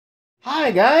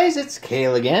Hi guys, it's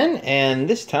Kale again, and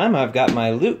this time I've got my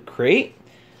Loot Crate.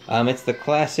 It's the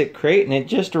classic crate, and it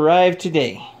just arrived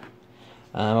today.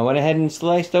 I went ahead and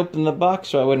sliced open the box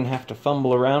so I wouldn't have to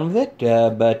fumble around with it,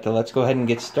 but let's go ahead and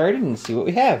get started and see what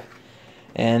we have.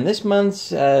 And this month's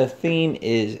theme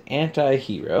is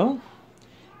anti-hero,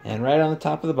 and right on the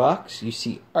top of the box you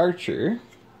see Archer.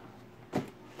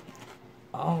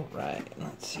 Alright,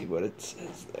 let's see what it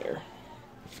says there.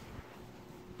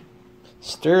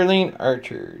 Sterling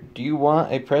Archer, do you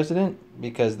want a president?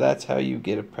 Because that's how you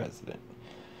get a president.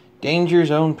 Danger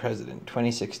Zone President,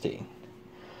 2016.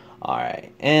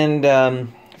 Alright, and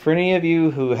for any of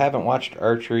you who haven't watched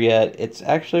Archer yet, it's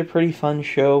actually a pretty fun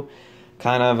show.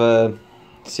 Kind of a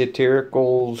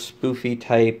satirical, spoofy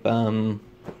type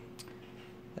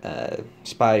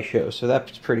spy show, so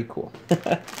that's pretty cool.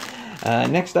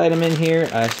 Next item in here,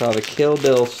 I saw the Kill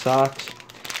Bill socks.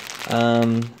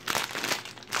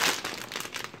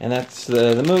 And that's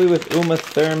the movie with Uma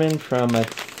Thurman from, I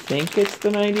think it's the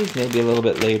 90s, maybe a little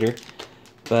bit later.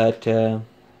 But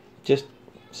just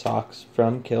socks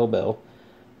from Kill Bill.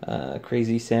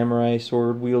 Crazy samurai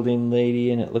sword-wielding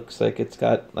lady, and it looks like it's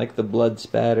got like the blood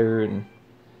spatter and,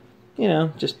 you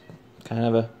know, just kind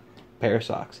of a pair of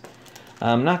socks.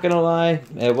 I'm not going to lie,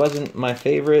 it wasn't my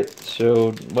favorite,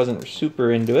 so wasn't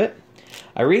super into it.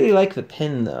 I really like the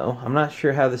pin, though. I'm not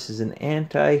sure how this is an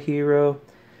anti-hero.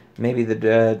 Maybe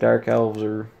the Dark Elves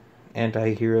are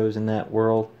anti-heroes in that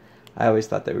world. I always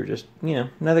thought they were just, you know,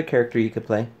 another character you could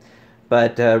play.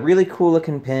 But really cool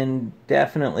looking pin,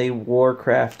 definitely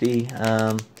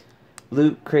Warcrafty.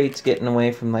 Loot Crate's getting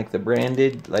away from like the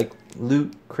branded, like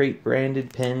Loot Crate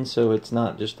branded pin, so it's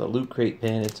not just a Loot Crate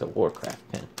pin, it's a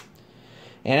Warcraft pin.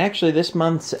 And actually this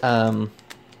month's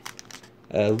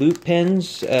loot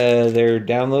pins, their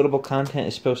downloadable content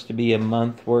is supposed to be a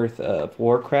month worth of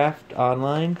Warcraft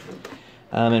online,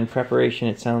 in preparation,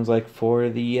 it sounds like, for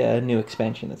the new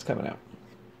expansion that's coming out.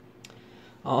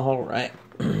 Alright.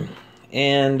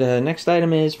 And next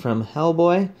item is from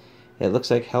Hellboy. It looks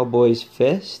like Hellboy's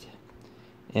fist,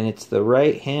 and it's the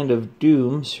right hand of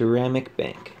Doom ceramic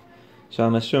bank. So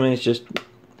I'm assuming it's just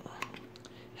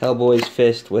Hellboy's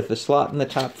fist with a slot in the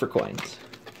top for coins.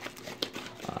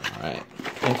 Alright.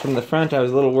 And from the front, I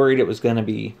was a little worried it was going to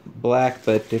be black,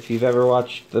 but if you've ever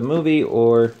watched the movie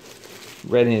or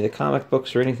read any of the comic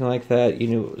books or anything like that, you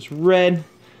knew it was red.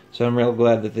 So I'm real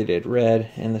glad that they did red,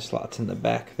 and the slot's in the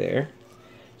back there.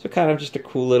 So kind of just a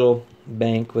cool little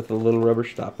bank with a little rubber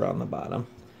stopper on the bottom.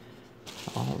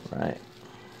 Alright.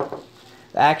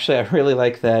 Actually, I really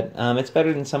like that. It's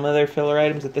better than some other filler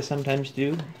items that they sometimes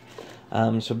do.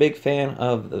 So big fan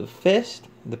of the fist,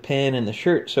 the pin, and the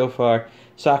shirt so far.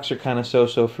 Socks are kind of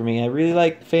so-so for me. I really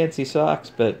like fancy socks,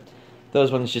 but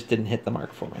those ones just didn't hit the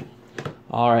mark for me.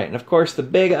 Alright, and of course the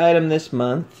big item this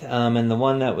month, and the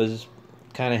one that was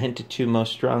kind of hinted to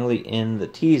most strongly in the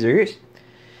teasers,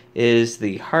 is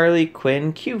the Harley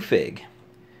Quinn Q-Fig.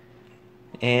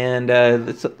 And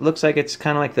it looks like it's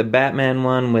kind of like the Batman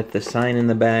one with the sign in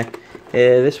the back.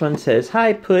 This one says,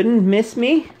 "Hi Puddin', miss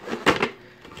me?"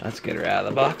 Let's get her out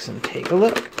of the box and take a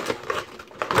look.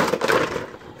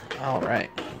 Alright,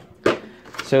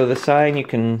 so the sign you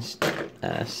can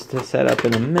set up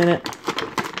in a minute,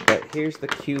 but here's the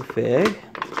Q-Fig,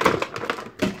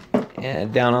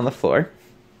 and down on the floor.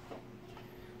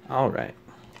 Alright,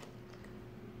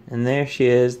 and there she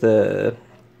is. The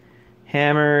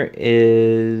hammer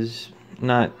is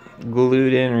not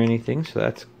glued in or anything, so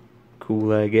that's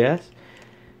cool, I guess.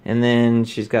 And then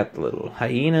she's got the little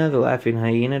hyena, the laughing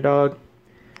hyena dog.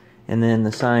 And then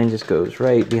the sign just goes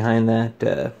right behind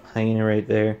that hyena right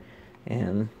there.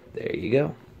 And there you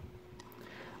go.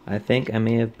 I think I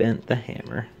may have bent the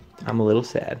hammer. I'm a little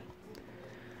sad.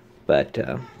 But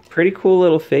pretty cool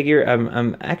little figure.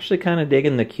 I'm actually kind of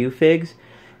digging the Q-Figs.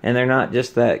 And they're not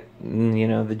just that, you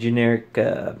know, the generic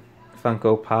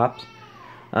Funko Pops.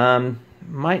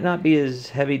 Might not be as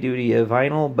heavy duty a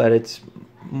vinyl, but it's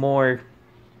more...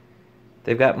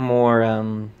 They've got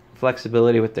more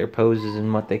flexibility with their poses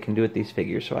and what they can do with these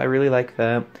figures, so I really like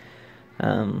that.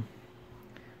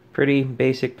 Pretty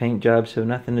basic paint job, so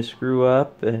nothing to screw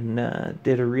up, and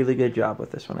did a really good job with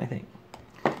this one, I think.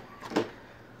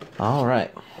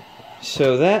 Alright,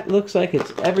 so that looks like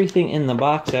it's everything in the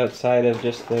box outside of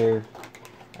just their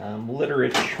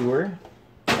literature.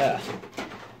 Yeah.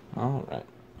 Alright.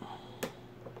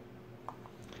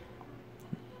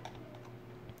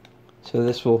 So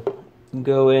this will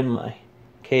go in my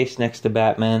case next to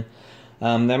Batman.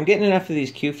 I'm getting enough of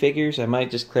these Q figures. I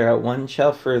might just clear out one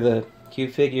shelf for the Q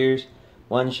figures,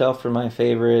 one shelf for my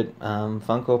favorite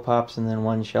Funko Pops, and then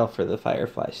one shelf for the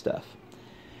Firefly stuff.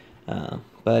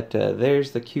 But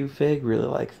there's the Q-Fig, really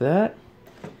like that.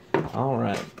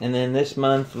 Alright, and then this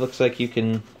month looks like you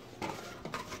can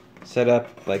set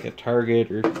up like a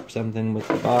target or something with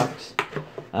the box.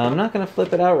 I'm not going to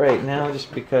flip it out right now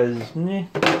just because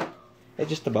it's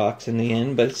just a box in the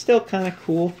end, but it's still kind of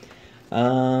cool.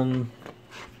 Alright,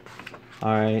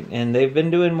 and they've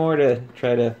been doing more to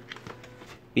try to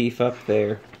beef up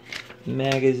their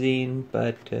magazine,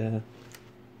 but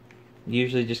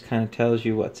usually just kind of tells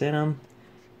you what's in them.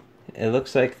 It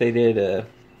looks like they did a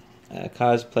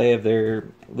cosplay of their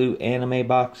Loot anime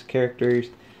box characters,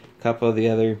 a couple of the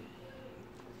other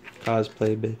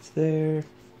cosplay bits there.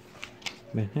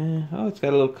 Oh, it's got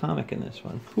a little comic in this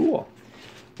one. Cool.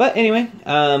 But anyway,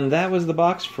 that was the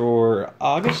box for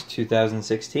August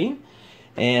 2016.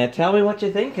 And tell me what you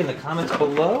think in the comments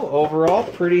below. Overall,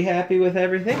 pretty happy with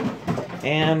everything.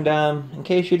 And in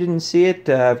case you didn't see it,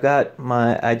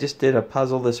 I just did a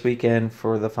puzzle this weekend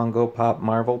for the Funko Pop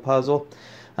Marvel puzzle.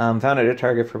 Found it at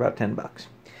Target for about $10.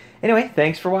 Anyway,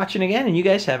 thanks for watching again, and you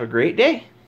guys have a great day.